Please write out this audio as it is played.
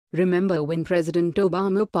Remember when President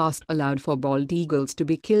Obama passed allowed for bald eagles to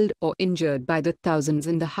be killed or injured by the thousands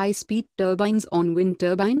in the high-speed turbines on wind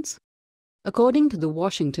turbines? According to the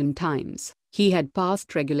Washington Times, he had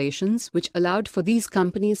passed regulations which allowed for these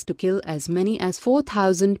companies to kill as many as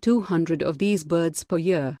 4,200 of these birds per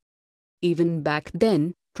year. Even back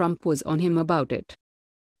then, Trump was on him about it.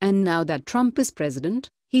 And now that Trump is president,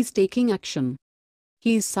 he's taking action.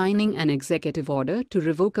 He's signing an executive order to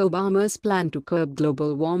revoke Obama's plan to curb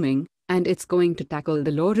global warming, and it's going to tackle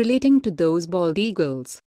the law relating to those bald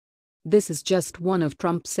eagles. This is just one of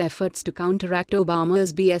Trump's efforts to counteract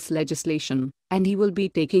Obama's BS legislation, and he will be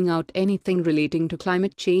taking out anything relating to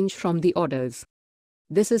climate change from the orders.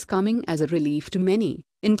 This is coming as a relief to many,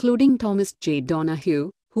 including Thomas J. Donahue,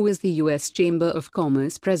 who is the U.S. Chamber of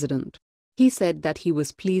Commerce president. He said that he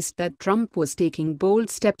was pleased that Trump was taking bold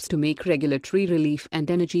steps to make regulatory relief and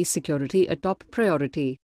energy security a top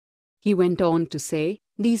priority. He went on to say,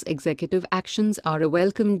 "These executive actions are a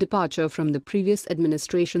welcome departure from the previous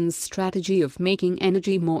administration's strategy of making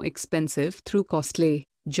energy more expensive through costly,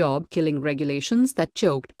 job-killing regulations that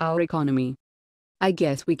choked our economy." I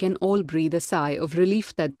guess we can all breathe a sigh of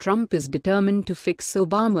relief that Trump is determined to fix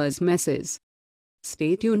Obama's messes.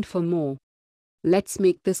 Stay tuned for more. Let's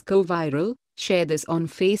make this go viral. Share this on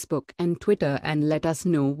Facebook and Twitter and let us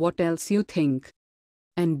know what else you think.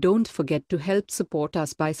 And don't forget to help support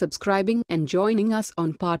us by subscribing and joining us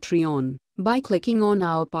on Patreon by clicking on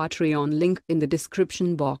our Patreon link in the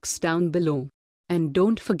description box down below. And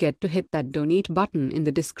don't forget to hit that donate button in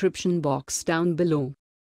the description box down below.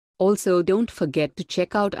 Also, don't forget to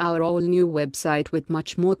check out our all-new website with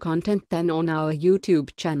much more content than on our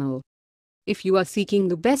YouTube channel. If you are seeking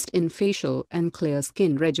the best in facial and clear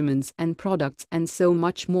skin regimens and products and so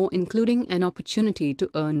much more, including an opportunity to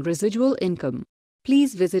earn residual income,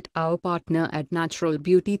 please visit our partner at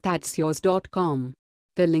naturalbeautythat'syours.com.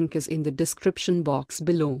 The link is in the description box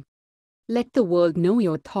below. Let the world know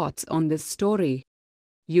your thoughts on this story.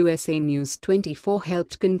 USA News 24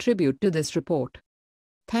 helped contribute to this report.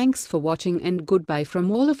 Thanks for watching and goodbye from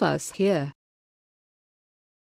all of us here.